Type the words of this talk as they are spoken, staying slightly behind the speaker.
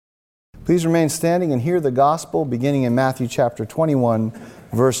Please remain standing and hear the gospel beginning in Matthew chapter 21,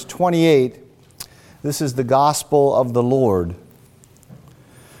 verse 28. This is the gospel of the Lord.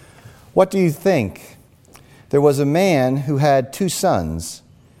 What do you think? There was a man who had 2 sons.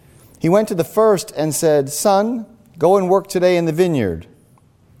 He went to the first and said, "Son, go and work today in the vineyard."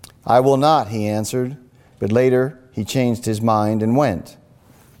 "I will not," he answered. But later he changed his mind and went.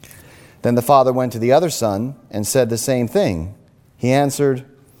 Then the father went to the other son and said the same thing. He answered,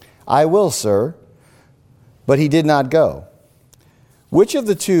 "I will, sir." But he did not go. Which of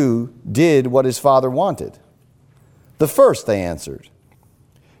the 2 did what his father wanted? "The first," they answered.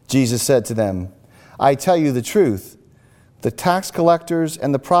 Jesus said to them, "I tell you the truth. The tax collectors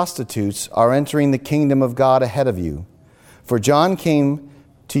and the prostitutes are entering the kingdom of God ahead of you. For John came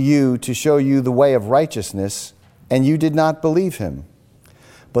to you to show you the way of righteousness, and you did not believe him.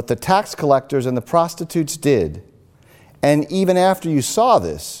 But the tax collectors and the prostitutes did. And even after you saw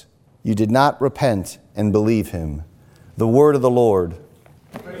this, you did not repent and believe him." The word of the Lord.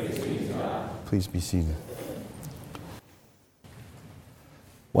 Praise be to God. Please be seated.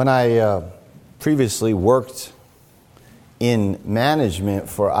 When I previously worked in management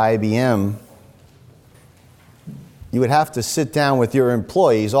for IBM, you would have to sit down with your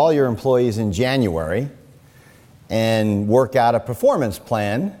employees, all your employees in January, and work out a performance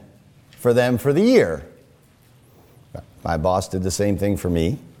plan for them for the year. My boss did the same thing for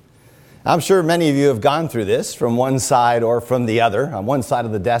me. I'm sure many of you have gone through this from one side or from the other, on one side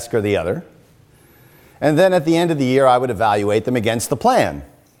of the desk or the other. And then at the end of the year, I would evaluate them against the plan.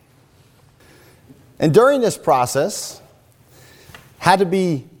 And during this process, had to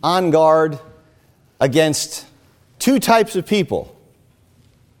be on guard against 2 types of people.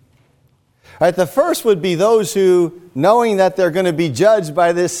 Right, the first would be those who, knowing that they're going to be judged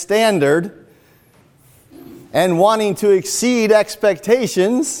by this standard and wanting to exceed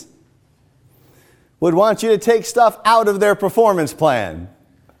expectations, would want you to take stuff out of their performance plan.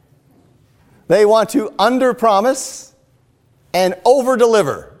 They want to underpromise and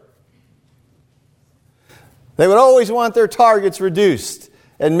overdeliver. They would always want their targets reduced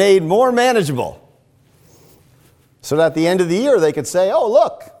and made more manageable, so that at the end of the year they could say, "Oh,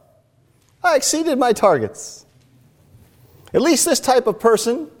 look, I exceeded my targets." At least this type of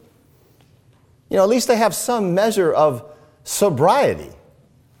person, at least they have some measure of sobriety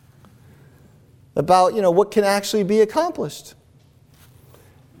about, what can actually be accomplished.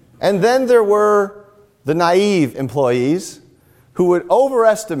 And then there were the naive employees who would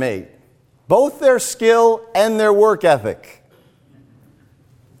overestimate both their skill and their work ethic.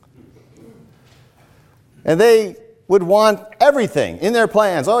 And they would want everything in their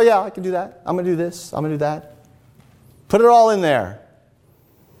plans. "Oh yeah, I can do that. I'm going to do this. I'm going to do that." Put it all in there.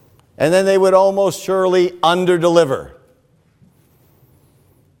 And then they would almost surely underdeliver.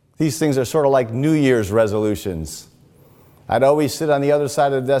 These things are sort of like New Year's resolutions. I'd always sit on the other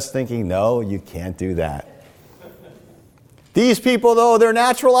side of the desk thinking, "No, you can't do that." These people, though, they're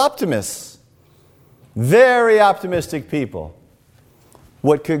natural optimists. Very optimistic people.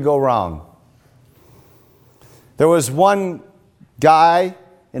 What could go wrong? There was one guy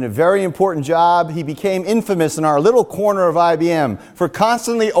in a very important job. He became infamous in our little corner of IBM for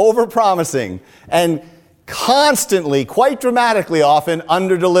constantly overpromising and constantly, quite dramatically often,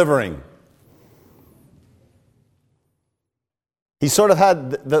 underdelivering. He sort of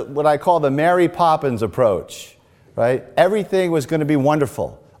had what I call the Mary Poppins approach, right? Everything was going to be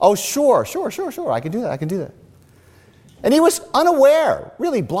wonderful. "Oh, sure, I can do that. And he was unaware,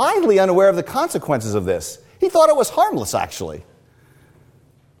 really blindly unaware of the consequences of this. He thought it was harmless, actually.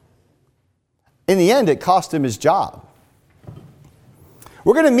 In the end, it cost him his job.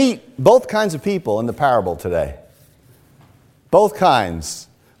 We're going to meet both kinds of people in the parable today. Both kinds.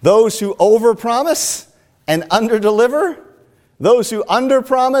 Those who overpromise and underdeliver. Those who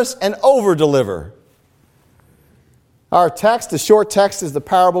underpromise and overdeliver. Our text, the short text, is the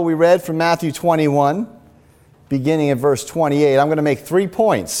parable we read from Matthew 21, beginning at verse 28. I'm going to make 3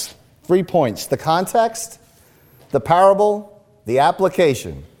 points. 3 points. The context, the parable, the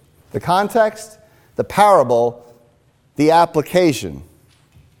application. The context, the parable, the application.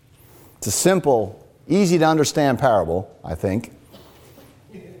 It's a simple, easy to understand parable, I think.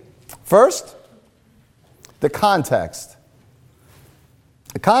 First, the context.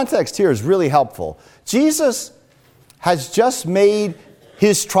 The context here is really helpful. Jesus has just made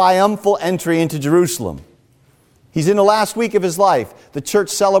his triumphal entry into Jerusalem. He's in the last week of his life. The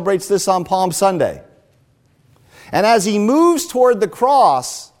church celebrates this on Palm Sunday. And as he moves toward the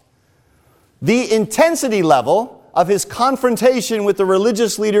cross, the intensity level of his confrontation with the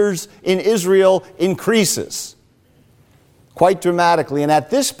religious leaders in Israel increases quite dramatically. And at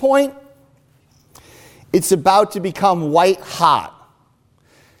this point, it's about to become white hot.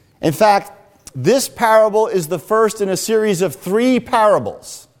 In fact, this parable is the first in a series of 3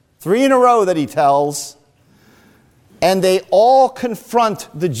 parables, 3 in a row that he tells, and they all confront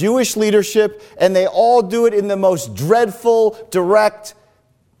the Jewish leadership, and they all do it in the most dreadful, direct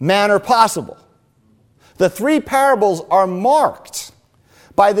manner possible. The 3 parables are marked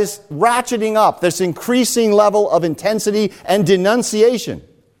by this ratcheting up, this increasing level of intensity and denunciation.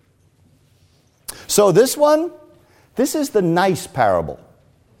 So this is the nice parable.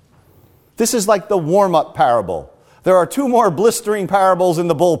 This is like the warm-up parable. There are 2 more blistering parables in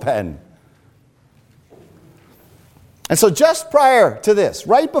the bullpen. And so just prior to this,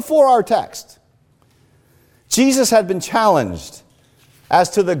 right before our text, Jesus had been challenged as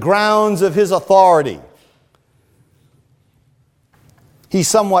to the grounds of his authority. He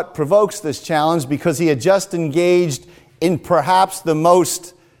somewhat provokes this challenge because he had just engaged in perhaps the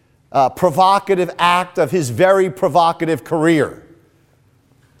most provocative act of his very provocative career.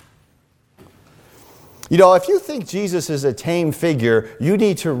 You know, if you think Jesus is a tame figure, you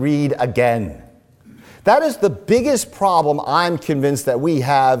need to read again. That is the biggest problem I'm convinced that we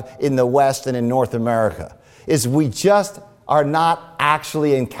have in the West and in North America, is we just are not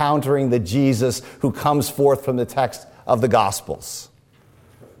actually encountering the Jesus who comes forth from the text of the Gospels.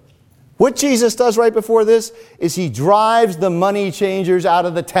 What Jesus does right before this is he drives the money changers out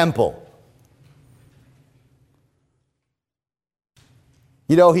of the temple.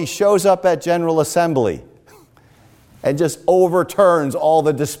 You know, he shows up at General Assembly and just overturns all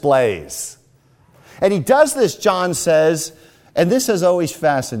the displays. And he does this, John says, and this has always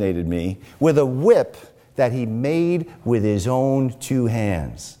fascinated me, with a whip that he made with his own 2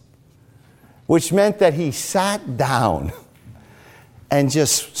 hands. Which meant that he sat down and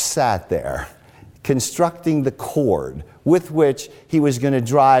just sat there, constructing the cord with which he was going to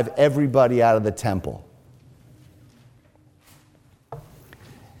drive everybody out of the temple.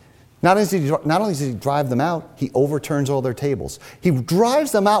 Not only does he drive them out, he overturns all their tables. He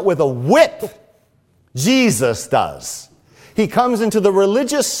drives them out with a whip. Jesus does. He comes into the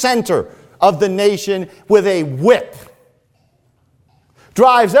religious center of the nation with a whip.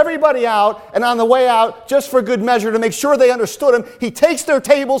 Drives everybody out, and on the way out, just for good measure, to make sure they understood him, he takes their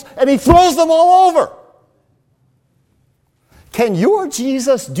tables and he throws them all over. Can your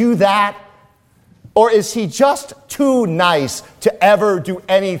Jesus do that? Or is he just too nice to ever do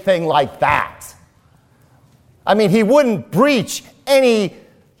anything like that? I mean, he wouldn't breach any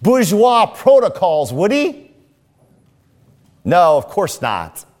bourgeois protocols, would he? No, of course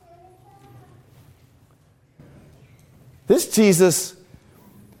not. This Jesus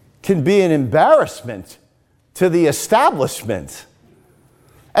can be an embarrassment to the establishment.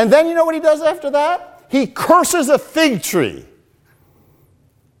 And then you know what he does after that? He curses a fig tree.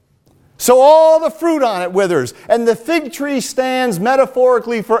 So all the fruit on it withers, and the fig tree stands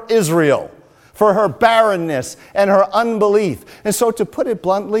metaphorically for Israel, for her barrenness and her unbelief. And so to put it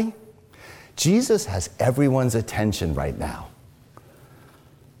bluntly, Jesus has everyone's attention right now.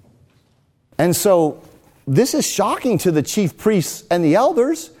 And so this is shocking to the chief priests and the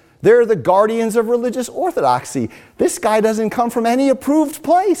elders. They're the guardians of religious orthodoxy. This guy doesn't come from any approved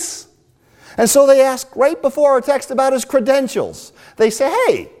place. And so they ask right before our text about his credentials. They say,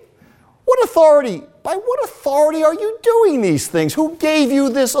 hey, by what authority are you doing these things? Who gave you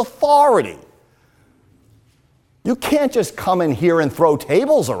this authority? You can't just come in here and throw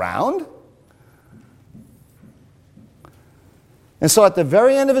tables around. And so at the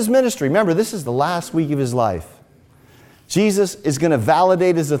very end of his ministry, remember, this is the last week of his life, Jesus is going to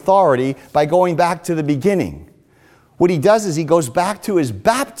validate his authority by going back to the beginning. What he does is he goes back to his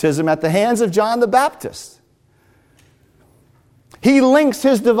baptism at the hands of John the Baptist. He links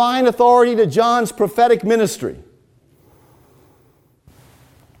his divine authority to John's prophetic ministry.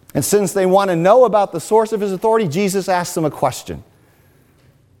 And since they want to know about the source of his authority, Jesus asks them a question.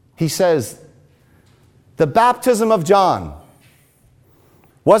 He says, the baptism of John,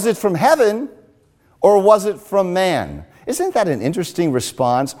 was it from heaven or was it from man? Isn't that an interesting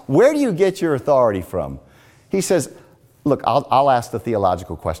response? Where do you get your authority from? He says, look, I'll ask the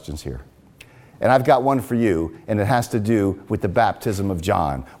theological questions here. And I've got one for you, and it has to do with the baptism of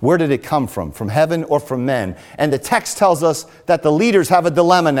John. Where did it come from? From heaven or from men? And the text tells us that the leaders have a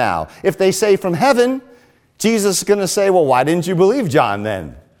dilemma now. If they say from heaven, Jesus is going to say, well, why didn't you believe John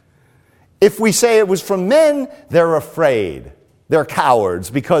then? If we say it was from men, they're afraid. They're cowards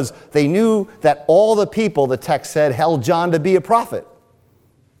because they knew that all the people, the text said, held John to be a prophet.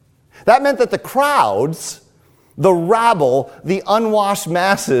 That meant that the crowds, the rabble, the unwashed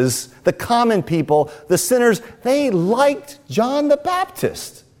masses, the common people, the sinners, they liked John the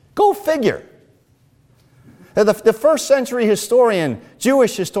Baptist. Go figure. The first century historian,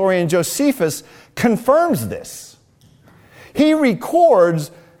 Jewish historian Josephus, confirms this. He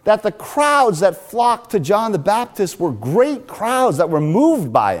records that the crowds that flocked to John the Baptist were great crowds that were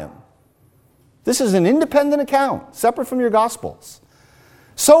moved by him. This is an independent account, separate from your Gospels.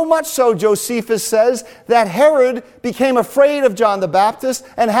 So much so, Josephus says, that Herod became afraid of John the Baptist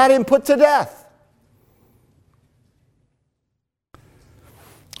and had him put to death.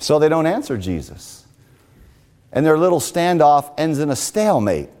 So they don't answer Jesus. And their little standoff ends in a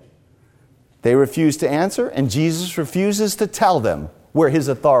stalemate. They refuse to answer, and Jesus refuses to tell them where his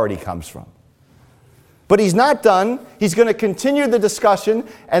authority comes from. But he's not done. He's going to continue the discussion,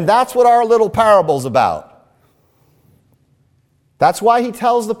 and that's what our little parable's about. That's why he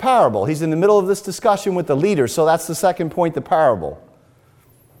tells the parable. He's in the middle of this discussion with the leaders, so that's the second point, the parable.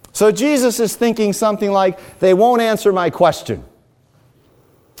 So Jesus is thinking something like, they won't answer my question.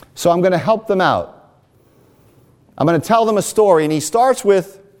 So I'm going to help them out. I'm going to tell them a story, and he starts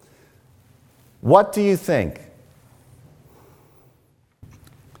with, what do you think?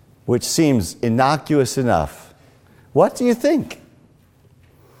 Which seems innocuous enough. What do you think?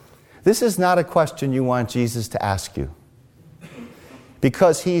 This is not a question you want Jesus to ask you,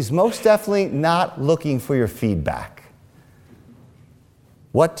 because he's most definitely not looking for your feedback.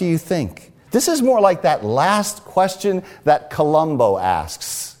 What do you think? This is more like that last question that Columbo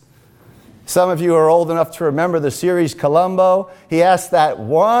asks. Some of you are old enough to remember the series Columbo. He asks that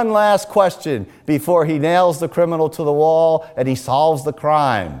one last question before he nails the criminal to the wall and he solves the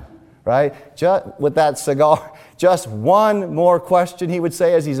crime, right? Just with that cigar, just one more question, he would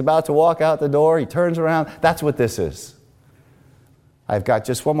say as he's about to walk out the door. He turns around. That's what this is. I've got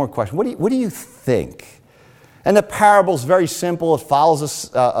just one more question. What do you think? And the parable's very simple. It follows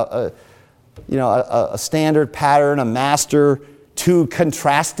a standard pattern, a master, two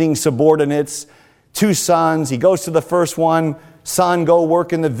contrasting subordinates, two sons. He goes to the first one, son, go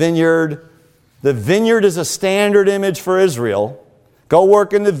work in the vineyard. The vineyard is a standard image for Israel. Go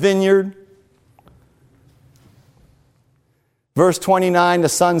work in the vineyard. Verse 29, the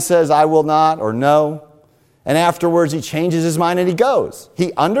son says, I will not, or no. And afterwards he changes his mind and he goes. He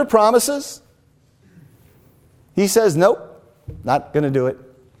underpromises. He says, nope, not going to do it.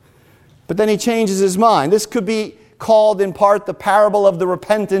 But then he changes his mind. This could be called in part the parable of the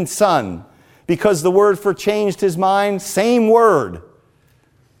repentant son, because the word for changed his mind, same word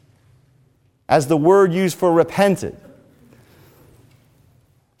as the word used for repented.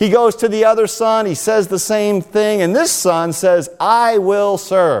 He goes to the other son, he says the same thing, and this son says, I will,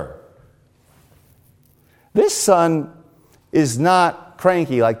 sir. This son is not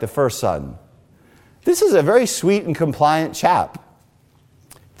cranky like the first son. This is a very sweet and compliant chap.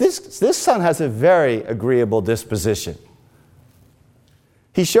 This son has a very agreeable disposition.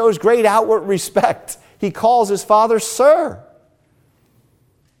 He shows great outward respect. He calls his father sir.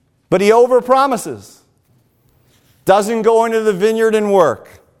 But he overpromises. Doesn't go into the vineyard and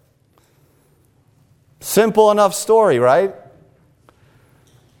work. Simple enough story, right?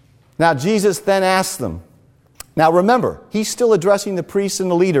 Now Jesus then asks them. Now remember, he's still addressing the priests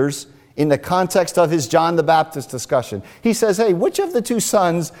and the leaders in the context of his John the Baptist discussion. He says, hey, which of the two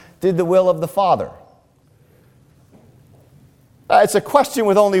sons did the will of the father? It's a question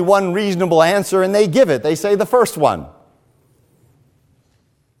with only one reasonable answer, and they give it. They say the first one.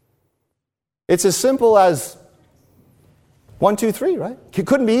 It's as simple as 1, 2, 3, right? It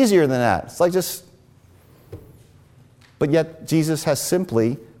couldn't be easier than that. It's like just... But yet Jesus has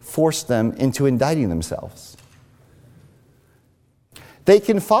simply forced them into indicting themselves. They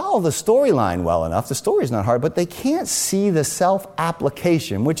can follow the storyline well enough. The story's not hard, but they can't see the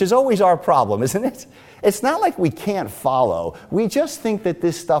self-application, which is always our problem, isn't it? It's not like we can't follow. We just think that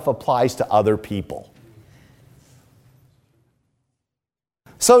this stuff applies to other people.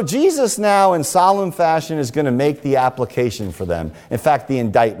 So Jesus now, in solemn fashion, is going to make the application for them. In fact, the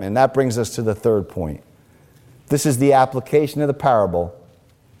indictment. And that brings us to the third point. This is the application of the parable.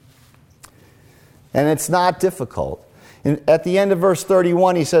 And it's not difficult. At the end of verse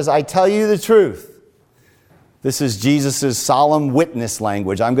 31, he says, I tell you the truth. This is Jesus' solemn witness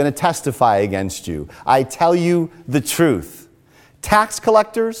language. I'm going to testify against you. I tell you the truth. Tax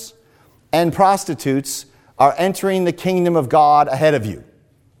collectors and prostitutes are entering the kingdom of God ahead of you.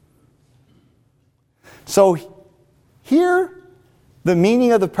 So here, the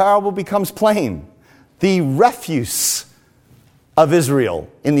meaning of the parable becomes plain. The refuse of Israel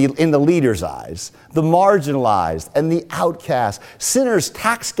in the leaders' eyes, the marginalized and the outcast, sinners,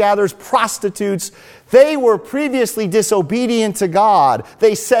 tax gatherers, prostitutes, they were previously disobedient to God.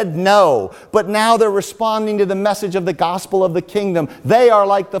 They said no, but now they're responding to the message of the gospel of the kingdom. They are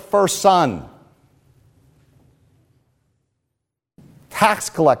like the first son.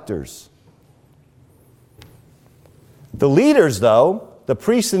 tax collectors. The leaders, though, the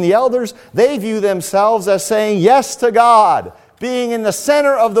priests and the elders, they view themselves as saying yes to God, being in the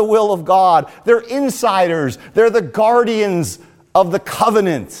center of the will of God. They're insiders. They're the guardians of the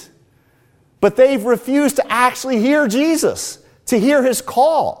covenant. But they've refused to actually hear Jesus, to hear his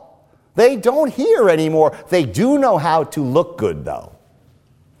call. They don't hear anymore. They do know how to look good, though.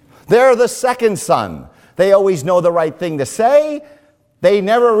 They're the second son. They always know the right thing to say. They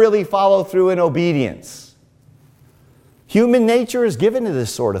never really follow through in obedience. Human nature is given to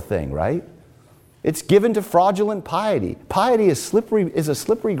this sort of thing, right? It's given to fraudulent piety. Piety is a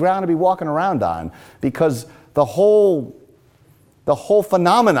slippery ground to be walking around on, because the whole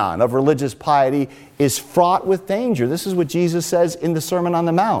phenomenon of religious piety is fraught with danger. This is what Jesus says in the Sermon on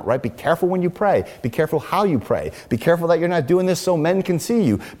the Mount, right? Be careful when you pray. Be careful how you pray. Be careful that you're not doing this so men can see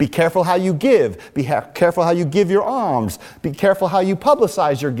you. Be careful how you give. Be careful how you give your alms. Be careful how you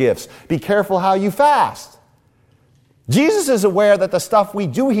publicize your gifts. Be careful how you fast. Jesus is aware that the stuff we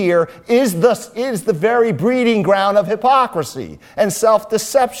do here is the very breeding ground of hypocrisy and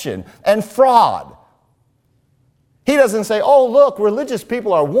self-deception and fraud. He doesn't say, oh, look, religious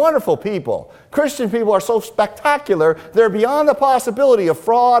people are wonderful people. Christian people are so spectacular, they're beyond the possibility of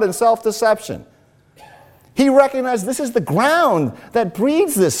fraud and self-deception. He recognized this is the ground that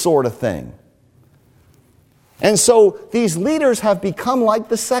breeds this sort of thing. And so these leaders have become like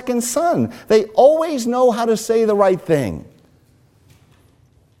the second son. They always know how to say the right thing.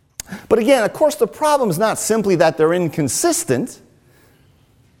 But again, of course, the problem is not simply that they're inconsistent.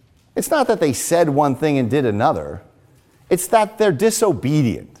 It's not that they said one thing and did another. It's that they're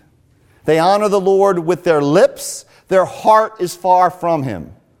disobedient. They honor the Lord with their lips. Their heart is far from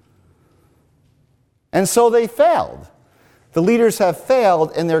him. And so they failed. The leaders have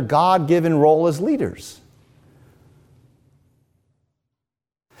failed in their God-given role as leaders.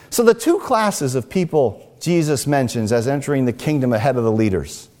 So the two classes of people Jesus mentions as entering the kingdom ahead of the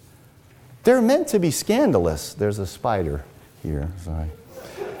leaders, they're meant to be scandalous. There's a spider here. Sorry.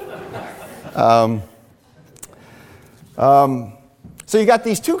 So you got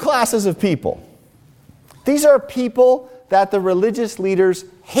these two classes of people. These are people that the religious leaders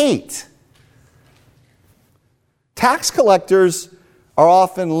hate. Tax collectors are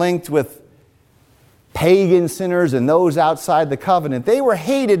often linked with pagan sinners and those outside the covenant. They were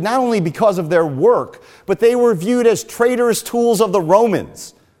hated not only because of their work, but they were viewed as traitorous tools of the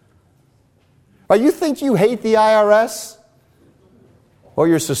Romans. You think you hate the IRS? Or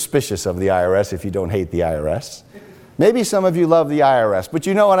you're suspicious of the IRS if you don't hate the IRS. Maybe some of you love the IRS, but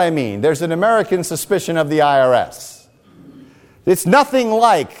you know what I mean. There's an American suspicion of the IRS. It's nothing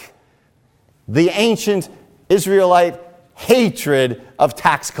like the ancient Israelite hatred of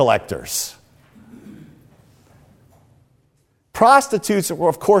tax collectors. Prostitutes,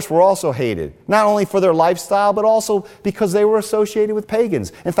 of course, were also hated, not only for their lifestyle, but also because they were associated with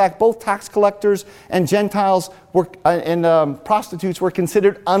pagans. In fact, both tax collectors and Gentiles prostitutes were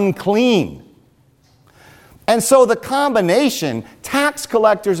considered unclean. And so the combination, tax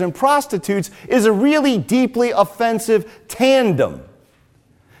collectors and prostitutes, is a really deeply offensive tandem.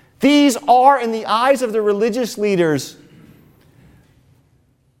 These are, in the eyes of the religious leaders,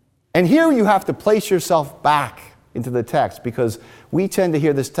 and here you have to place yourself back into the text, because we tend to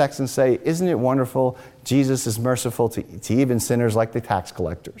hear this text and say, isn't it wonderful? Jesus is merciful to even sinners like the tax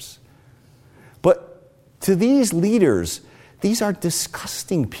collectors. But to these leaders, these are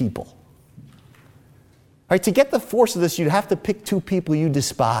disgusting people. Right, to get the force of this, you'd have to pick two people you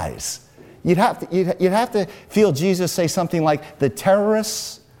despise. You'd have to feel Jesus say something like the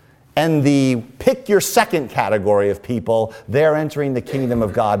terrorists and the pick your second category of people, they're entering the kingdom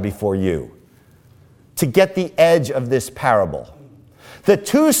of God before you. To get the edge of this parable. The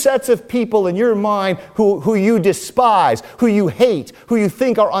two sets of people in your mind who you despise, who you hate, who you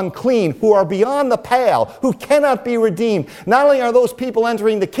think are unclean, who are beyond the pale, who cannot be redeemed. Not only are those people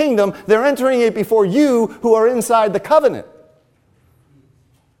entering the kingdom, they're entering it before you who are inside the covenant.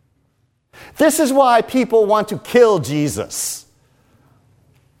 This is why people want to kill Jesus.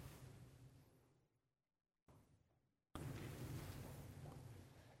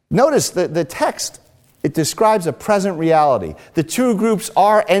 Notice that the text, it describes a present reality. The two groups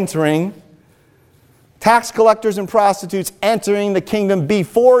are entering, tax collectors and prostitutes entering the kingdom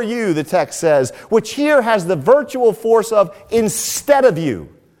before you, the text says, which here has the virtual force of instead of you.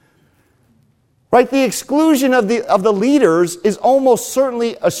 Right? The exclusion of the leaders is almost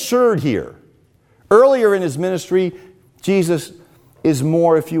certainly assured here. Earlier in his ministry, Jesus is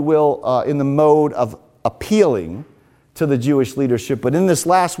more, if you will, in the mode of appealing to the Jewish leadership. But in this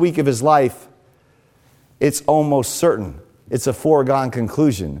last week of his life, it's almost certain it's a foregone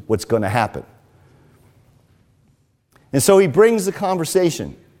conclusion what's going to happen. And so he brings the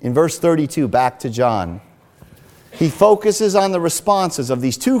conversation in verse 32 back to John. He focuses on the responses of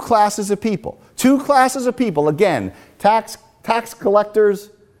these two classes of people. Two classes of people, again, tax collectors,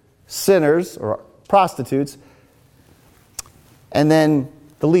 sinners, or prostitutes, and then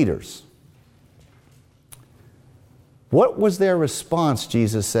the leaders. What was their response,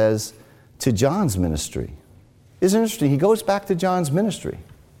 Jesus says, to John's ministry? Isn't it interesting? He goes back to John's ministry.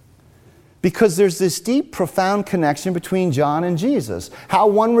 Because there's this deep, profound connection between John and Jesus. How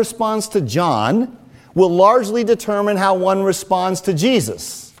one responds to John will largely determine how one responds to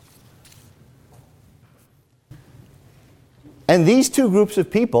Jesus. And these two groups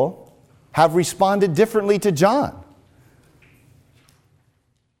of people have responded differently to John.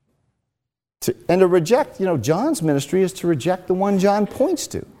 And to reject, John's ministry is to reject the one John points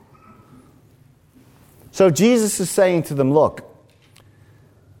to. So Jesus is saying to them, look,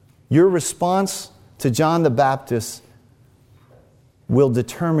 your response to John the Baptist will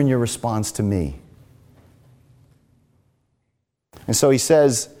determine your response to me. And so he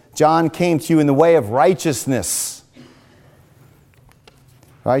says, John came to you in the way of righteousness.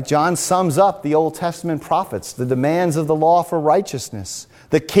 Right? John sums up the Old Testament prophets, the demands of the law for righteousness.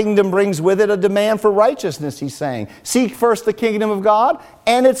 The kingdom brings with it a demand for righteousness, he's saying. Seek first the kingdom of God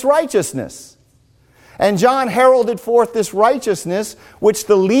and its righteousness. And John heralded forth this righteousness, which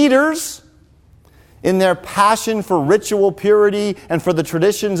the leaders, in their passion for ritual purity and for the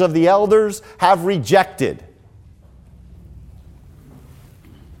traditions of the elders, have rejected.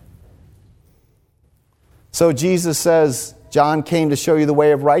 So Jesus says, John came to show you the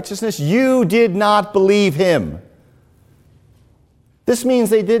way of righteousness. You did not believe him. This means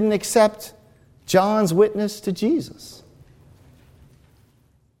they didn't accept John's witness to Jesus.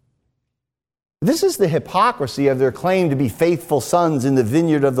 This is the hypocrisy of their claim to be faithful sons in the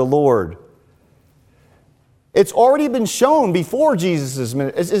vineyard of the Lord. It's already been shown before Jesus'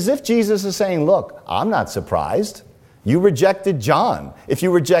 ministry. It's as if Jesus is saying, look, I'm not surprised. You rejected John. If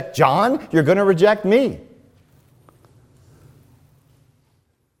you reject John, you're going to reject me.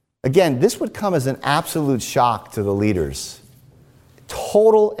 Again, this would come as an absolute shock to the leaders.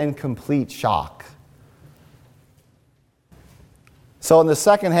 Total and complete shock. So in the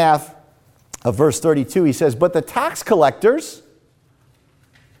second half of verse 32, he says, but the tax collectors,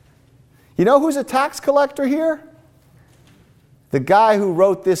 you know who's a tax collector here? The guy who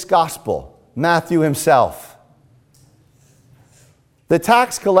wrote this gospel, Matthew himself. The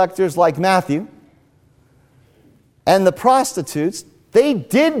tax collectors, like Matthew, and the prostitutes, they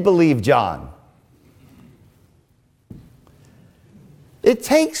did believe John. It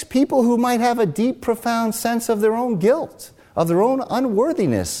takes people who might have a deep, profound sense of their own guilt, of their own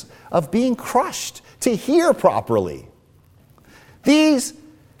unworthiness, of being crushed, to hear properly. These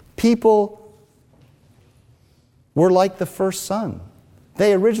people were like the first son.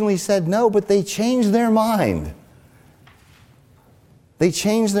 They originally said no, but they changed their mind. They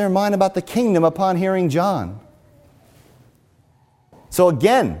changed their mind about the kingdom upon hearing John. So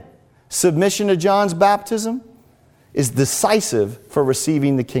again, submission to John's baptism is decisive for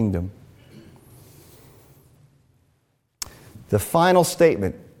receiving the kingdom. The final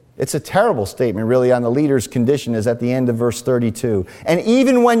statement, it's a terrible statement really on the leader's condition, is at the end of verse 32. And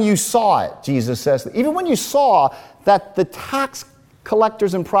even when you saw it, Jesus says, even when you saw that the tax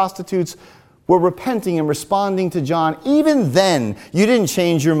collectors and prostitutes were repenting and responding to John, even then you didn't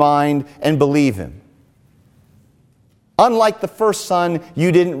change your mind and believe him. Unlike the first son,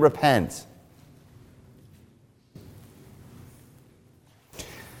 you didn't repent.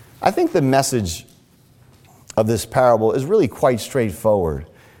 I think the message of this parable is really quite straightforward.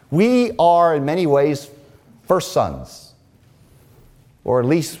 We are, in many ways, first sons. Or at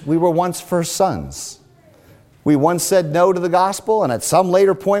least we were once first sons. We once said no to the gospel, and at some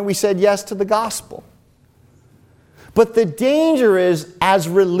later point we said yes to the gospel. But the danger is, as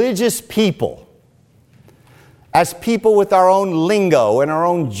religious people, as people with our own lingo and our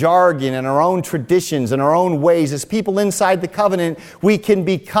own jargon and our own traditions and our own ways, as people inside the covenant, we can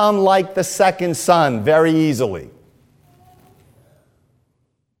become like the second son very easily.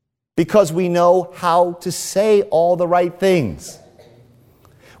 Because we know how to say all the right things.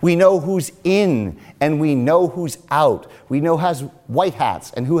 We know who's in and we know who's out. We know who has white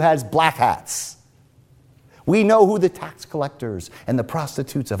hats and who has black hats. We know who the tax collectors and the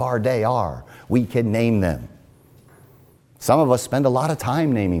prostitutes of our day are. We can name them. Some of us spend a lot of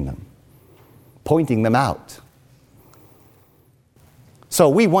time naming them, pointing them out. So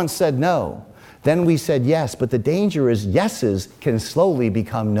we once said no, then we said yes, but the danger is yeses can slowly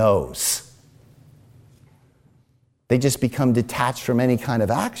become no's. They just become detached from any kind of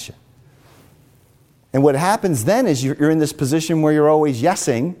action. And what happens then is you're in this position where you're always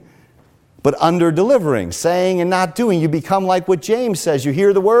yesing, but under-delivering, saying and not doing. You become like what James says. You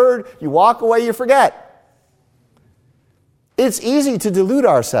hear the word, you walk away, you forget. It's easy to delude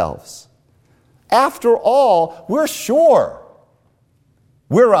ourselves. After all, we're sure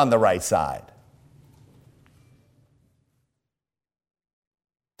we're on the right side.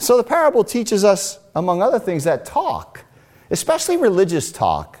 So the parable teaches us, among other things, that talk, especially religious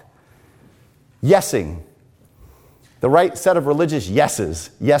talk, yesing, the right set of religious yeses,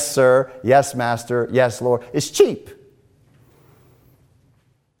 yes sir, yes master, yes Lord, is cheap.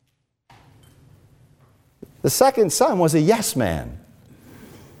 The second son was a yes man.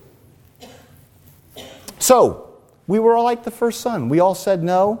 So, we were all like the first son. We all said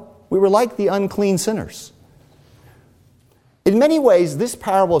no. We were like the unclean sinners. In many ways, this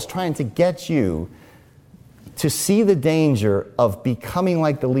parable is trying to get you to see the danger of becoming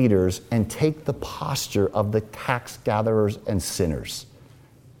like the leaders and take the posture of the tax gatherers and sinners.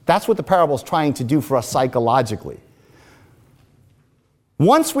 That's what the parable is trying to do for us psychologically.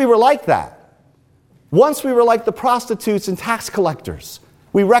 Once we were like that, once we were like the prostitutes and tax collectors,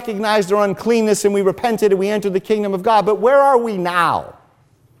 we recognized our uncleanness and we repented and we entered the kingdom of God. But where are we now?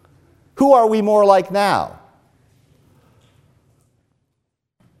 Who are we more like now?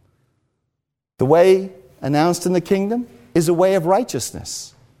 The way announced in the kingdom is a way of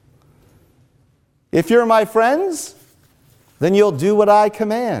righteousness. If you're my friends, then you'll do what I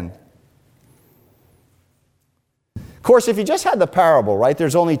command. Of course, if you just had the parable, right,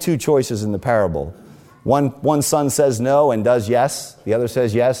 there's only two choices in the parable. One son says no and does yes. The other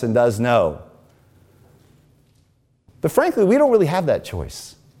says yes and does no. But frankly, we don't really have that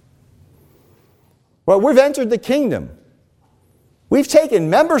choice. Well, we've entered the kingdom. We've taken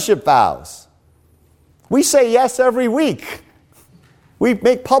membership vows. We say yes every week. We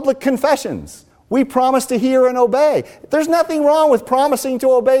make public confessions. We promise to hear and obey. There's nothing wrong with promising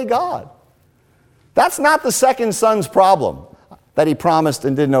to obey God. That's not the second son's problem, that he promised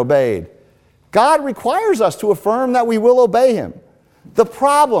and didn't obey. God requires us to affirm that we will obey him. The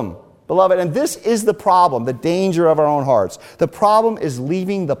problem, beloved, and this is the problem, the danger of our own hearts. The problem is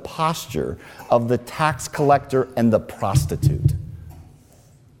leaving the posture of the tax collector and the prostitute.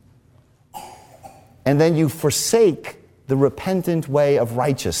 And then you forsake the repentant way of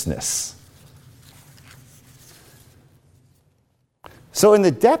righteousness. So in the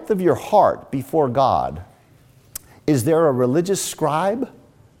depth of your heart before God, is there a religious scribe?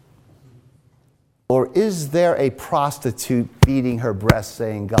 Or is there a prostitute beating her breast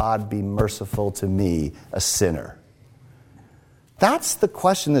saying, God, be merciful to me, a sinner? That's the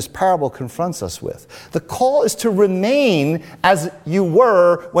question this parable confronts us with. The call is to remain as you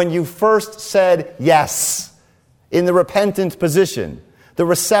were when you first said yes, in the repentant position, the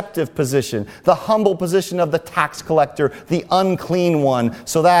receptive position, the humble position of the tax collector, the unclean one,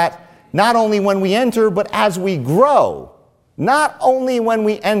 so that not only when we enter, but as we grow, not only when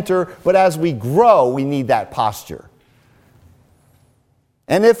we enter, but as we grow, we need that posture.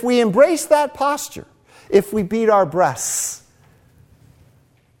 And if we embrace that posture, if we beat our breasts,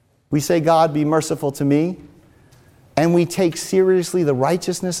 we say, God, be merciful to me, and we take seriously the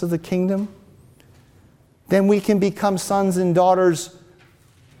righteousness of the kingdom, then we can become sons and daughters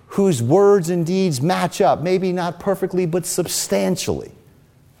whose words and deeds match up, maybe not perfectly, but substantially.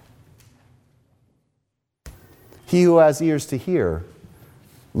 He who has ears to hear,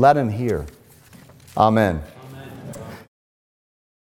 let him hear. Amen.